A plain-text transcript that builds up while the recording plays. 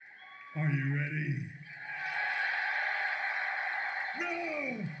Are you ready?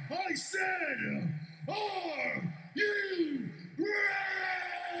 No! I said, are you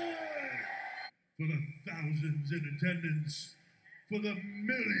ready? For the thousands in attendance, for the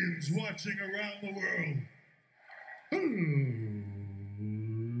millions watching around the world.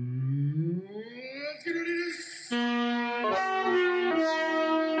 Let's get ready to...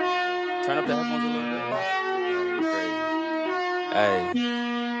 Turn up the headphones a little bit. Hey,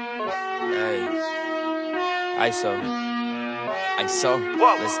 ISO,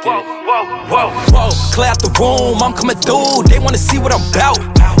 let's get it. Whoa, clear out the room, I'm coming through, they wanna see what I'm about.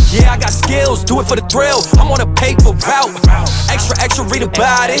 Yeah, I got skills, do it for the thrill, I'm on a paper route. Extra, read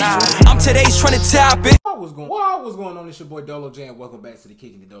about it, I'm today's trying to top it. What's going on? It's your boy Dolo J, and welcome back to the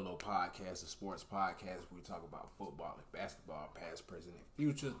Kicking the Dolo podcast, a sports podcast where we talk about football and basketball, past, present, and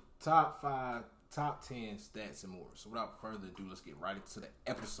future, top 5, top 10 stats and more. So without further ado, let's get right into the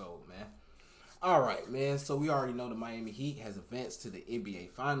episode, man. All right, man. So we already know the Miami Heat has advanced to the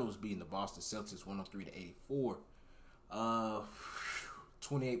NBA Finals, beating the Boston Celtics 103-84.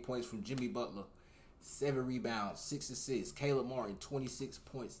 28 points from Jimmy Butler, 7 rebounds, 6 assists. Caleb Martin, 26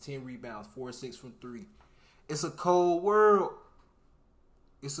 points, 10 rebounds, 4-6 from 3. It's a cold world.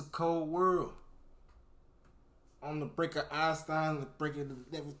 It's a cold world. On the break of Einstein, the break of the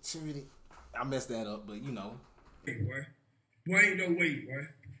negativity. I messed that up, but you know. Hey, boy. Boy, ain't no way, boy.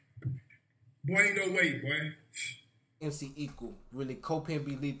 Boy, ain't no way, boy. MC Equal, really Copen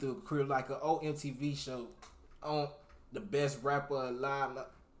be lethal, career like an old MTV show on the best rapper alive.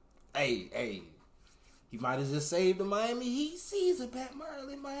 Hey, he might have just saved the Miami Heat season. Pat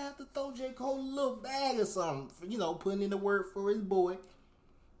Marley might have to throw J. Cole a little bag or something for, putting in the work for his boy.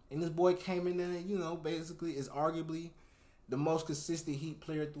 And this boy came in there, basically is arguably the most consistent Heat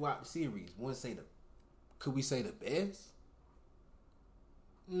player throughout the series. Could we say the best?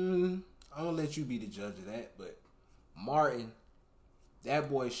 I'm gonna let you be the judge of that, but Martin, that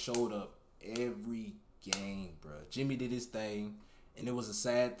boy showed up every game, bro. Jimmy did his thing, and it was a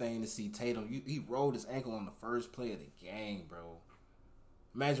sad thing to see Tatum. He rolled his ankle on the first play of the game, bro.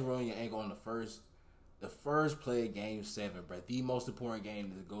 Imagine rolling your ankle on the first play of Game 7, bro. The most important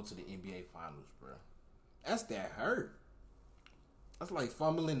game to go to the NBA Finals, bro. That hurt. That's like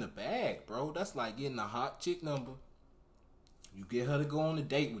fumbling the bag, bro. That's like getting a hot chick number. You get her to go on a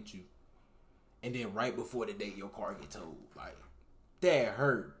date with you, and then right before the date, your car get towed. Like, that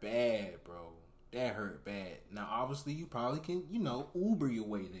hurt bad, bro. That hurt bad. Now, obviously, you probably can, Uber your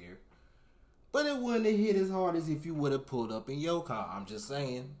way there. But it wouldn't have hit as hard as if you would have pulled up in your car. I'm just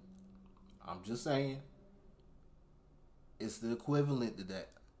saying. It's the equivalent to that.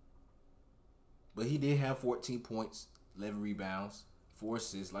 But he did have 14 points, 11 rebounds, 4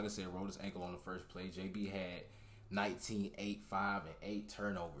 assists. Like I said, rolled his ankle on the first play. JB had 19, 8, 5, and 8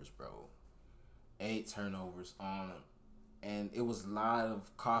 turnovers, bro. 8 turnovers on him. And it was a lot of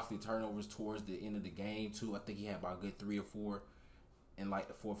costly turnovers towards the end of the game, too. I think he had about a good 3 or 4 in,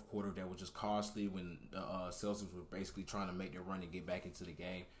 the fourth quarter that was just costly when the Celtics were basically trying to make their run and get back into the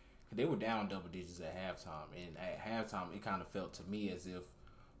game. They were down double digits at halftime. And at halftime, it kind of felt to me as if,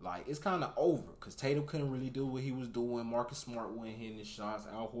 it's kind of over. Because Tatum couldn't really do what he was doing. Marcus Smart wasn't hitting his shots.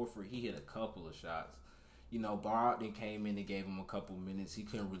 Al Horford, he hit a couple of shots. Brogdon came in and gave him a couple minutes. He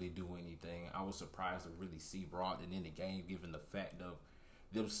couldn't really do anything. I was surprised to really see Brogdon in the game, given the fact of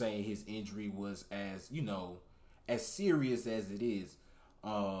them saying his injury was as serious as it is.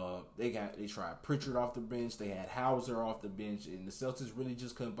 They tried Pritchard off the bench. They had Hauser off the bench, and the Celtics really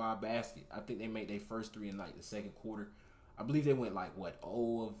just couldn't buy a basket. I think they made their first 3 in the second quarter. I believe they went 0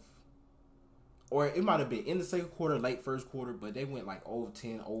 of, or it might have been in the second quarter, late first quarter, but they went 0 of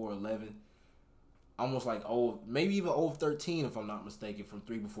 10, 0 of 11. Almost maybe even 0 of 13 if I'm not mistaken from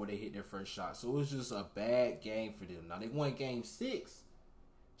 3 before they hit their first shot. So it was just a bad game for them. Now they won Game 6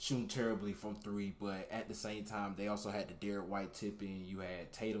 shooting terribly from 3, but at the same time they also had the Derek White tip in. You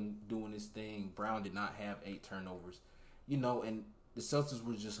had Tatum doing his thing. Brown did not have 8 turnovers. And the Celtics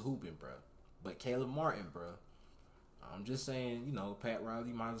were just hooping, bro. But Caleb Martin, bro, I'm just saying, Pat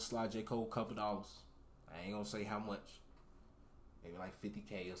Riley might have slide J. Cole a couple dollars. I ain't gonna say how much. Maybe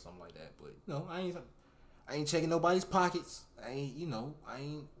 $50K or something like that. But I ain't checking nobody's pockets. I ain't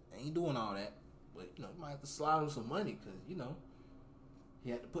doing all that. But you might have to slide him some money because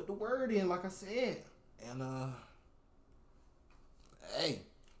he had to put the word in, like I said. And hey,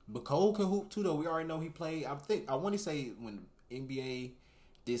 but Cole can hoop too, though. We already know he played. I want to say when NBA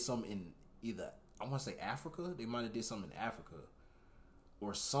did something in either, I want to say Africa. They might have did something in Africa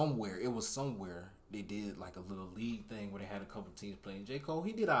or somewhere. It was somewhere. They did a little league thing where they had a couple teams playing. J. Cole,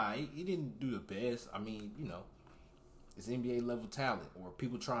 he did all right. He didn't do the best. I mean, It's NBA level talent or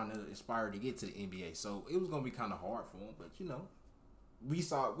people trying to aspire to get to the NBA. So it was gonna be kind of hard for him, but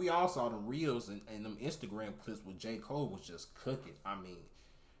we all saw the reels and them Instagram clips where J. Cole was just cooking. I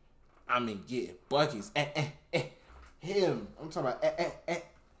mean, getting buckets. Him. I'm talking about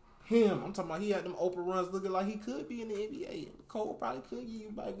him. I'm talking about he had them open runs looking like he could be in the NBA. Cole probably could give you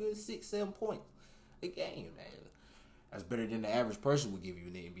about a good 6-7 points a game, man. That's better than the average person would give you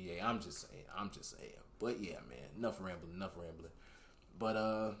in the NBA. I'm just saying. But yeah, man, enough rambling.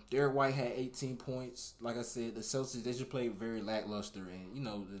 But Derek White had 18 points. Like I said, the Celtics, they just played very lackluster. And,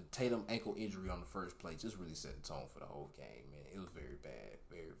 the Tatum ankle injury on the first play just really set the tone for the whole game, man. It was very bad.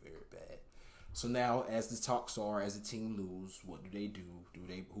 Very, very bad. So now, as the talks are, as the team lose, what do?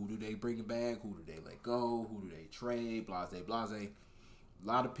 Who do they bring back? Who do they let go? Who do they trade? Blase. A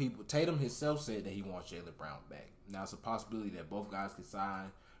lot of people, Tatum himself said that he wants Jaylen Brown back. Now, it's a possibility that both guys could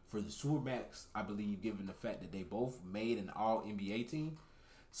sign for the Supermax, I believe, given the fact that they both made an all-NBA team.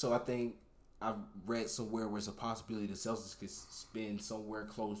 So I think I've read somewhere where it's a possibility the Celtics could spend somewhere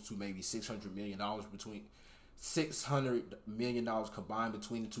close to maybe $600 million between $600 million combined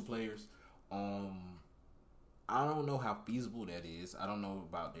between the two players. I don't know how feasible that is. I don't know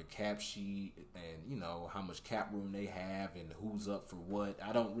about their cap sheet and, how much cap room they have and who's up for what.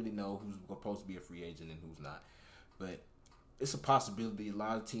 I don't really know who's supposed to be a free agent and who's not. But it's a possibility. A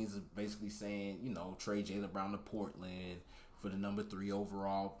lot of teams are basically saying, trade Jaylen Brown to Portland for the number 3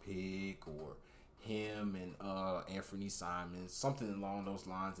 overall pick, or him and Anthony Simons, something along those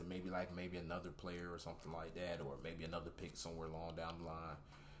lines, and maybe another player or something like that, or maybe another pick somewhere along down the line.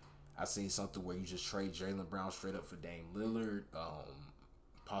 I seen something where you just trade Jaylen Brown straight up for Dame Lillard,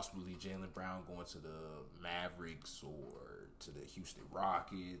 possibly Jaylen Brown going to the Mavericks or to the Houston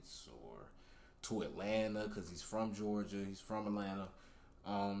Rockets or to Atlanta because he's from Georgia, he's from Atlanta.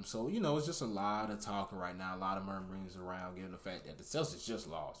 So, it's just a lot of talking right now, a lot of murmurings around, given the fact that the Celtics just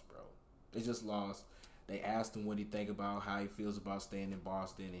lost, bro. They just lost. They asked him what he think about, how he feels about staying in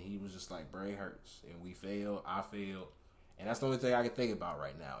Boston, and he was just like, bro, it hurts. And we failed, I failed. And that's the only thing I can think about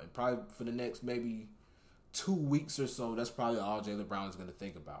right now. And probably for the next maybe 2 weeks or so, that's probably all Jaylen Brown is going to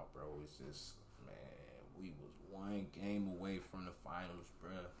think about, bro. It's just, man, we was one game away from the finals,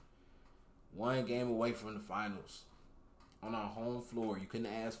 bro. One game away from the finals. On our home floor. You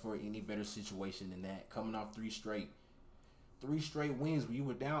couldn't ask for any better situation than that. Coming off 3 straight wins when you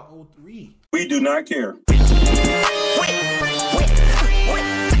were down 0-3. We do not care.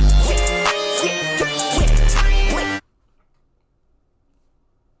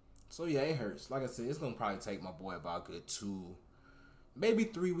 So yeah, it hurts. Like I said, it's gonna probably take my boy about a good 2, maybe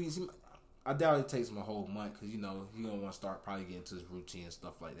 3 weeks. I doubt it takes him a whole month because he gonna want to start probably getting to his routine and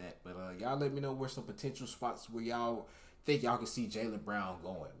stuff like that. But y'all let me know where some potential spots where y'all think y'all can see Jaylen Brown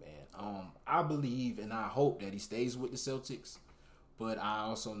going, man. I believe and I hope that he stays with the Celtics. But I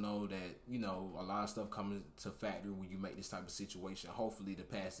also know that, a lot of stuff comes to factor when you make this type of situation. Hopefully the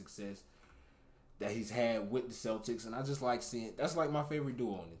past success that he's had with the Celtics, and I just like seeing, that's like my favorite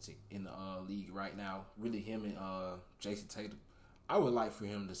duo in the league right now. Really him and Jason Tatum. I would like for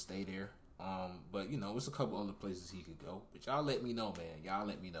him to stay there. But it's a couple other places he could go. But y'all let me know, man. Y'all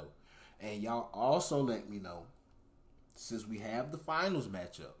let me know. And y'all also let me know, since we have the finals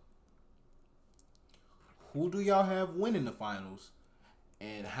matchup, who do y'all have winning the finals?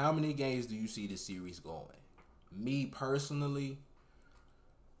 And how many games do you see this series going? Me personally,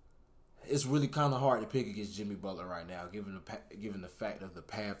 it's really kind of hard to pick against Jimmy Butler right now, given the fact of the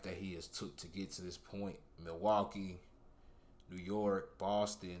path that he has took to get to this point. Milwaukee, New York,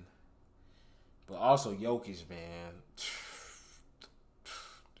 Boston, but also Jokic, man.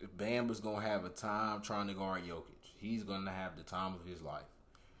 Bam was going to have a time trying to guard Jokic. He's going to have the time of his life.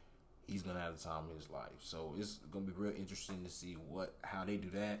 So it's going to be real interesting to see how they do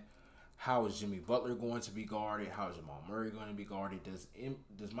that. How is Jimmy Butler going to be guarded? How is Jamal Murray going to be guarded?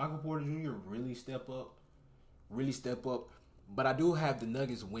 Does Michael Porter Jr. really step up? But I do have the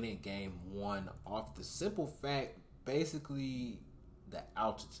Nuggets winning game 1 off the simple fact, basically, the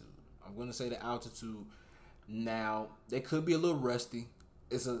altitude. I'm going to say the altitude. Now, they could be a little rusty.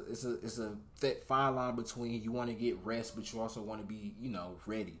 It's a thick fine line between you want to get rest, but you also want to be,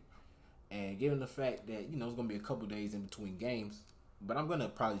 ready. And given the fact that, it's going to be a couple days in between games, but I'm going to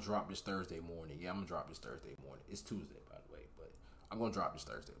probably drop this Thursday morning. Yeah, I'm going to drop this Thursday morning. It's Tuesday, by the way, but I'm going to drop this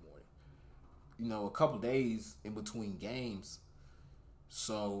Thursday morning. A couple days in between games.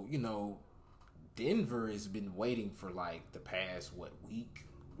 So, Denver has been waiting for, the past,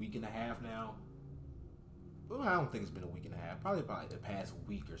 week and a half now? Well, I don't think it's been a week and a half. Probably the past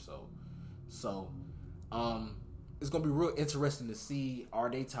week or so. So, it's going to be real interesting to see, are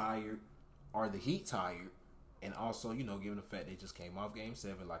they tired? Are the Heat tired? And also, given the fact they just came off Game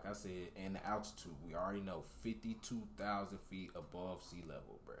 7, like I said, and the altitude, we already know 52,000 feet above sea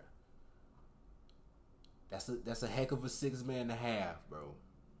level, bro. That's a heck of a 6 man and a half, bro.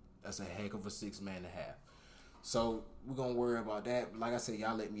 That's a heck of a 6 man and a half. So we're gonna worry about that. Like I said,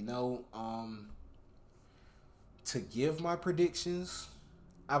 y'all let me know. To give my predictions,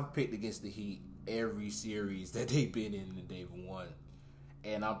 I've picked against the Heat every series that they've been in and they've won.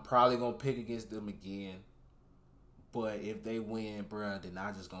 And I'm probably gonna pick against them again. But if they win, bruh, then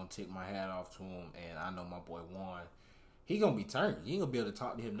I just gonna take my hat off to him. And I know my boy Juan, he gonna be turned. You ain't gonna be able to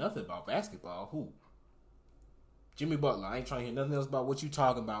talk to him nothing about basketball. Who? Jimmy Butler. I ain't trying to hear nothing else about what you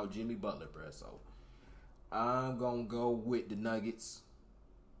talking about, Jimmy Butler, bruh. So I'm gonna go with the Nuggets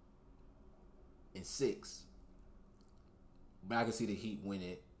in 6. But I can see the Heat win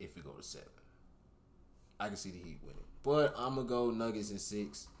it if it go to 7. I can see the Heat win it. But I'm gonna go Nuggets in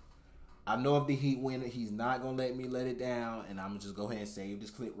 6. I know if the Heat win it, he's not going to let me let it down. And I'm going to just go ahead and save this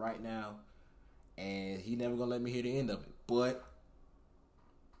clip right now. And he never going to let me hear the end of it. But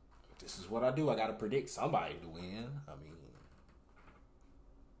this is what I do. I got to predict somebody to win. I mean,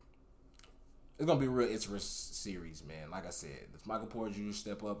 it's going to be a real interesting series, man. Like I said, does Michael Porter Jr.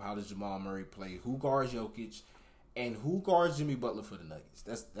 step up? How does Jamal Murray play? Who guards Jokic? And who guards Jimmy Butler for the Nuggets?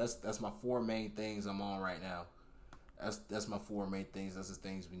 That's my 4 main things I'm on right now. That's my 4 main things. That's the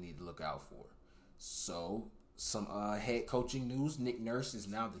things we need to look out for. So, some head coaching news. Nick Nurse is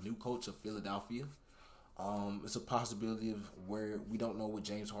now the new coach of Philadelphia. It's a possibility of where we don't know what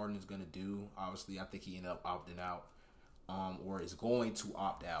James Harden is going to do. Obviously, I think he ended up opting out, or is going to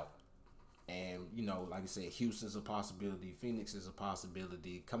opt out. And, like I said, Houston's a possibility. Phoenix is a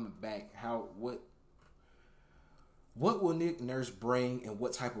possibility. Coming back, what will Nick Nurse bring, and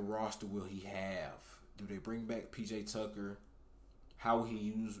what type of roster will he have? Do they bring back P.J. Tucker? How will he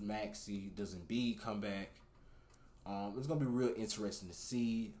use Maxey? Does Embiid come back? It's going to be real interesting to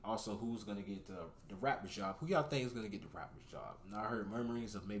see. Also, who's going to get the Raptors job? Who y'all think is going to get the Raptors job? Now, I heard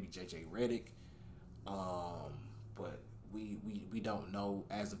murmurings of maybe J.J. Redick. But we don't know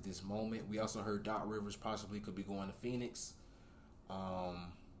as of this moment. We also heard Doc Rivers possibly could be going to Phoenix. So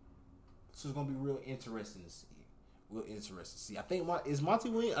it's going to be real interesting to see. Real interesting to see. I think Monty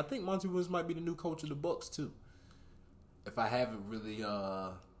Williams might be the new coach of the Bucks too. If I haven't really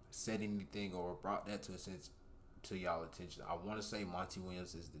said anything or brought that to y'all attention, I want to say Monty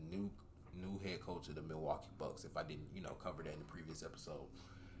Williams is the new head coach of the Milwaukee Bucks. If I didn't cover that in the previous episode,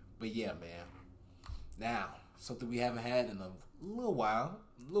 but yeah, man. Now something we haven't had in a little while.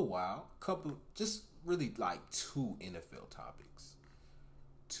 Couple, just really like 2 NFL topics.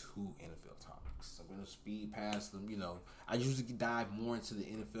 I'm going to speed past them. I usually dive more into the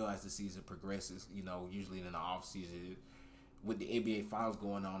NFL as the season progresses. Usually in the off season with the NBA finals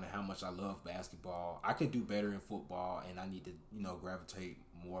going on and how much I love basketball. I could do better in football, and I need to, gravitate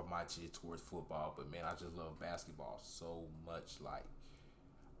more of my shit towards football. But man, I just love basketball so much. Like,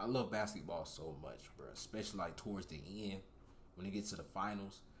 I love basketball so much, bro. Especially like towards the end when it gets to the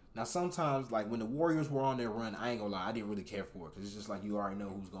finals. Now, sometimes, like, when the Warriors were on their run, I ain't gonna lie, I didn't really care for it. Because it's just like you already know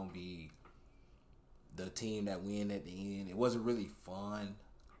who's gonna be the team that win at the end. It wasn't really fun.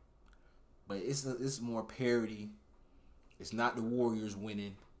 But it's more parody. It's not the Warriors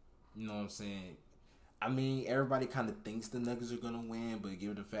winning. You know what I'm saying? I mean, everybody kind of thinks the Nuggets are going to win. But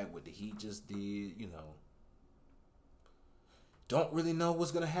given the fact what the Heat just did, don't really know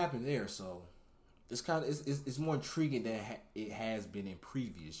what's going to happen there. So, it's kind of it's more intriguing than it has been in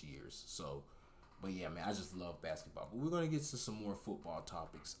previous years. So, but yeah, man, I just love basketball. But we're going to get to some more football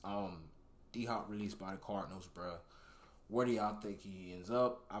topics. D-Hop released by the Cardinals, bro. Where do y'all think he ends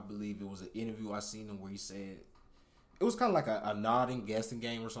up? I believe it was an interview I seen him where he said it was kind of like a nodding, guessing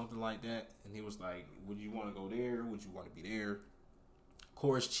game or something like that. And he was like, would you want to go there? Would you want to be there? Of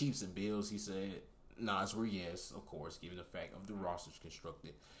course, Chiefs and Bills, he said. Nods were yes, of course, given the fact of the rosters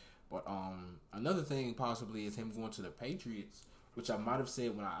constructed. But another thing possibly is him going to the Patriots, which I might have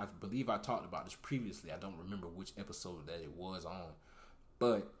said when I believe I talked about this previously. I don't remember which episode that it was on.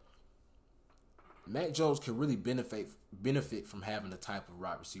 But Mac Jones can really benefit from having the type of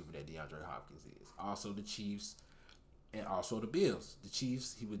wide receiver that DeAndre Hopkins is. Also the Chiefs and also the Bills. The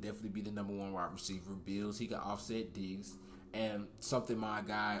Chiefs, he would definitely be the number 1 wide receiver. Bills, he got offset Diggs. And something my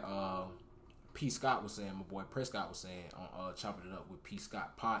guy P. Scott was saying, my boy Prescott was saying on Chopping It Up with P.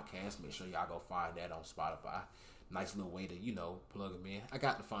 Scott podcast. Make sure y'all go find that on Spotify. Nice little way to, plug him in. I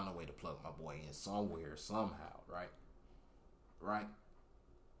got to find a way to plug my boy in somewhere, somehow, right?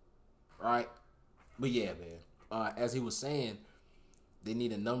 But yeah, man. As he was saying, they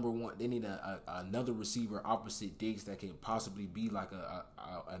need a number 1. They need another receiver opposite Diggs that can possibly be like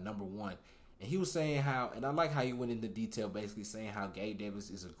a number 1. And he was saying how, and I like how he went into detail, basically saying how Gabe Davis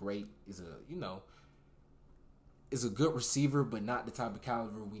is a good receiver, but not the type of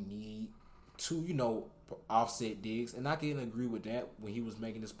caliber we need to, offset Diggs. And I can agree with that when he was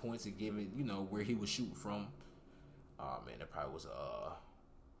making his points and giving, where he was shooting from. Oh, man, that probably was a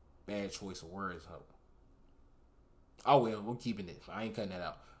bad choice of words. Huh? Oh, well, we're keeping it. I ain't cutting that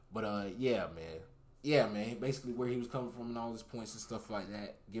out. But, yeah, man. Basically where he was coming from and all his points and stuff like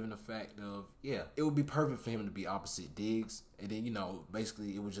that, given the fact of, it would be perfect for him to be opposite Diggs. And then,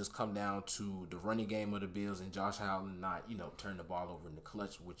 basically it would just come down to the running game of the Bills and Josh Allen not, turn the ball over in the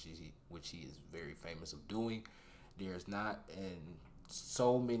clutch, which he is very famous of doing. There's not, and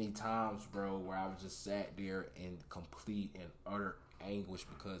so many times, bro, where I was just sat there in complete and utter anguish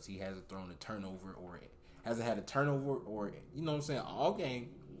because he hasn't thrown a turnover or hasn't had a turnover or, all game.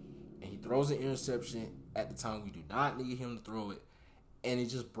 And he throws an interception at the time we do not need him to throw it. And it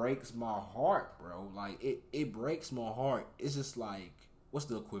just breaks my heart, bro. Like, it breaks my heart. It's just like, what's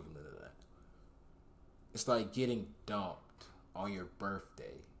the equivalent of that? It's like getting dumped on your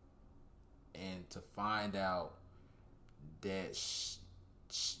birthday. And to find out that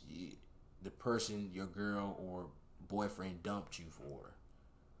the person your girl or boyfriend dumped you for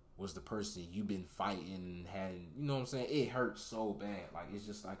was the person you've been fighting and had, it hurts so bad. Like, it's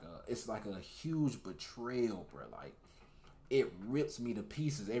just like a huge betrayal, bro. Like, it rips me to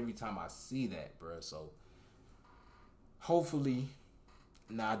pieces every time I see that, bro. So hopefully,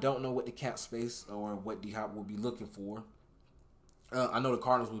 now I don't know what the cap space or what D-Hop will be looking for. I know the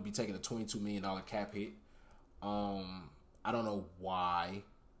Cardinals will be taking a $22 million cap hit. I don't know why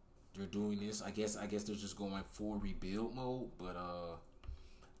they're doing this. I guess they're just going full rebuild mode, but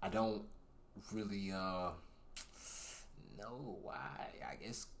I don't really know why. I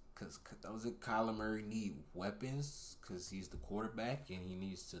guess because Kyler Murray need weapons because he's the quarterback and he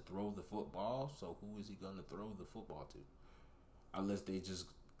needs to throw the football. So who is he going to throw the football to? Unless they just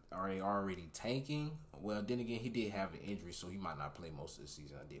are already tanking. Well, then again, he did have an injury, so he might not play most of the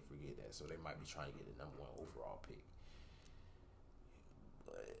season. I did forget that. So they might be trying to get the number 1 overall pick.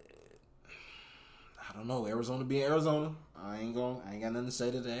 I don't know. Arizona be Arizona. I ain't got nothing to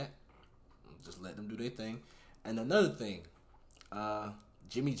say to that. Just let them do their thing. And another thing,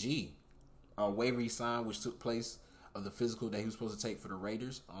 Jimmy G, waiver he signed, which took place of the physical that he was supposed to take for the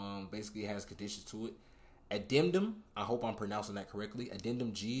Raiders, basically has conditions to it. Addendum, I hope I'm pronouncing that correctly.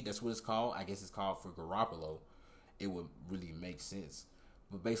 Addendum G, that's what it's called. I guess it's called for Garoppolo. It would really make sense.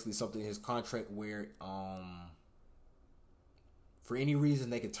 But basically something in his contract where for any reason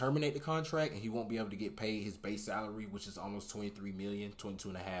they could terminate the contract and he won't be able to get paid his base salary, which is almost $23 million,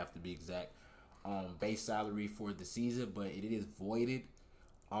 22.5 to be exact, base salary for the season, but it is voided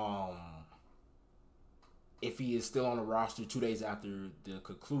if he is still on the roster 2 days after the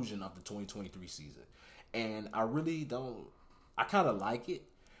conclusion of the 2023 season. And I kind of like it.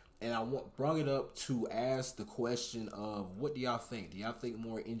 And I brought it up to ask the question of, what do y'all think? Do y'all think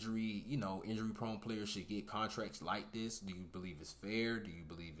more injury-prone players should get contracts like this? Do you believe it's fair? Do you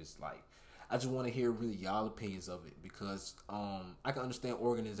believe it's like... I just want to hear really y'all opinions of it because I can understand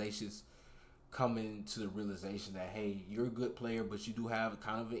organizations coming to the realization that, hey, you're a good player, but you do have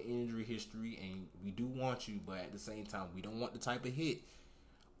kind of an injury history, and we do want you, but at the same time, we don't want the type of hit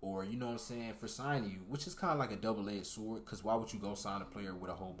or, for signing you, which is kind of like a double-edged sword, because why would you go sign a player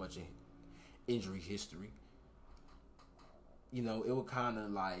with a whole bunch of injury history? It would kind of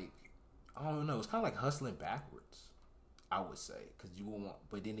like, I don't know, it's kind of like hustling backwards, I would say, because you will want,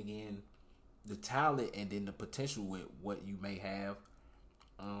 but then again, the talent and then the potential with what you may have,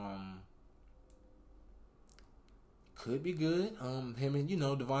 could be good. Him and,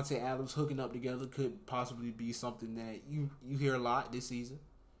 Devontae Adams hooking up together could possibly be something that you hear a lot this season.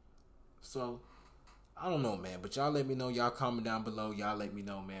 So, I don't know, man. But y'all let me know. Y'all comment down below. Y'all let me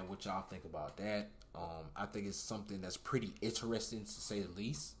know, man, what y'all think about that. I think it's something that's pretty interesting, to say the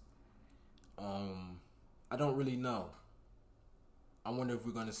least. I don't really know. I wonder if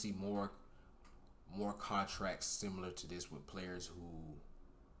we're going to see more contracts similar to this with players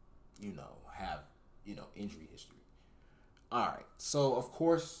who, have, injury history. All right. So, of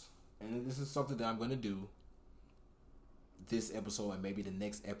course, and this is something that I'm going to do this episode and maybe the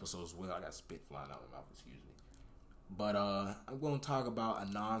next episode as well. I got spit flying out of my mouth, excuse me. But I'm going to talk about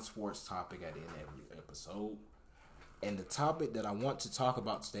a non-sports topic at the end of every episode. And the topic that I want to talk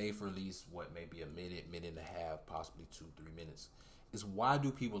about today for at least, maybe a minute and a half, possibly 2-3 minutes, is why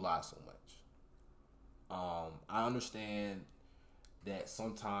do people lie so much? I understand that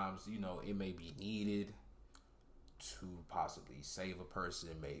sometimes, it may be needed to possibly save a person,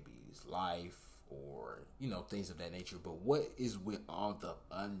 maybe his life, or, you know, things of that nature. But what is with all the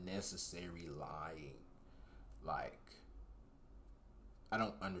unnecessary lying? Like, I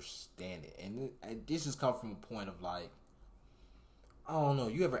don't understand it. And this just comes from a point of like, I don't know,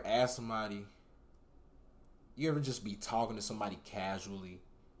 you ever ask somebody, you ever just be talking to somebody casually,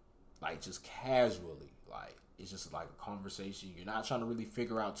 like just casually, like it's just like a conversation. You're not trying to really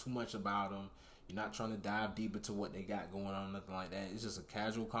figure out too much about them. You're not trying to dive deep into what they got going on, nothing like that. It's just a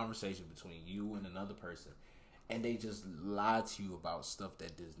casual conversation between you and another person. And they just lie to you about stuff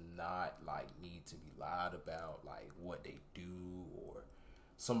that does not like need to be lied about, like what they do, or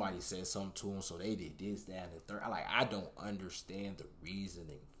somebody said something to them, so they did this, that, and the third. Like, I don't understand the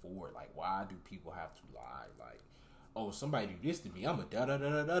reasoning for it. Like, why do people have to lie? Like, oh, somebody do this to me, I'm a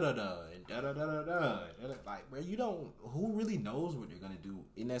da-da-da-da-da-da-da, and da-da-da-da-da. Like, bro, you don't, who really knows what they're going to do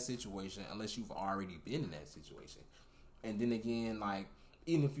in that situation unless you've already been in that situation? And then again, like,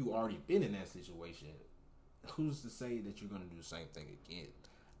 even if you've already been in that situation, who's to say that you're going to do the same thing again?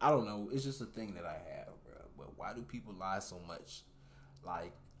 I don't know. It's just a thing that I have, bro. But why do people lie so much?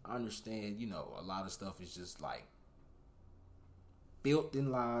 Like, I understand, you know, a lot of stuff is just, like, built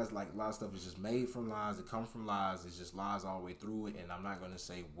in lies. Like, a lot of stuff is just made from lies. It comes from lies. It's just lies all the way through it. And I'm not going to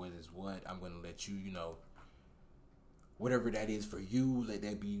say what is what. I'm going to let you, you know, whatever that is for you, let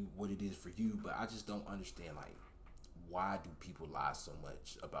that be what it is for you. But I just don't understand, like, why do people lie so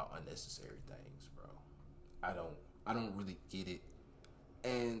much about unnecessary things, bro? I don't really get it.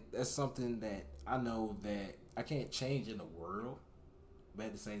 And that's something that I know that I can't change in the world. But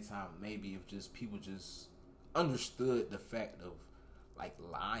at the same time, maybe if just people just understood the fact of like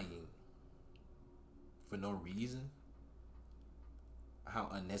lying for no reason, how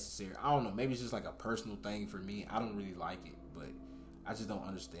unnecessary. I don't know. Maybe it's just like a personal thing for me. I don't really like it, but I just don't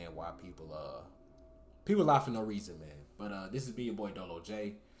understand why people lie for no reason, man. But this has been your boy Dolo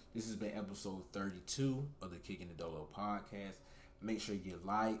J. This has been episode 32 of the Kicking the Dolo podcast. Make sure you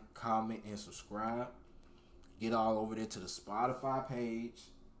like, comment, and subscribe. Get all over there to the Spotify page.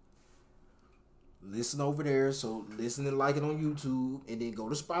 Listen over there. So listen and like it on YouTube. And then go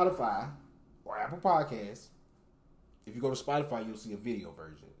to Spotify or Apple Podcasts. If you go to Spotify, you'll see a video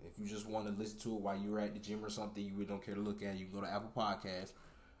version. If you just want to listen to it while you're at the gym or something, you really don't care to look at it, you can go to Apple Podcasts.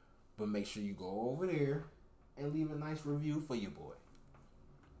 But make sure you go over there and leave a nice review for your boy.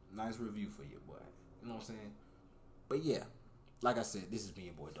 Nice review for your boy. You know what I'm saying? But yeah, like I said, this is me,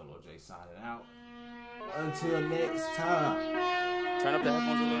 your boy Dolo J, signing out. Until next time. Turn up the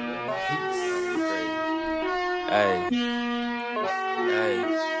headphones a little bit. Peace. Hey.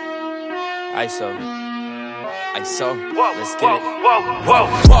 ISO. Let's get it.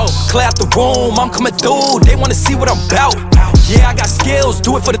 Whoa. Clear out the room, I'm coming through. They wanna see what I'm about. Yeah, I got skills,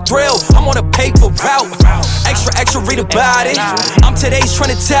 do it for the thrill. I'm on a paper route. Extra, read about it. I'm today's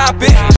trying to top it.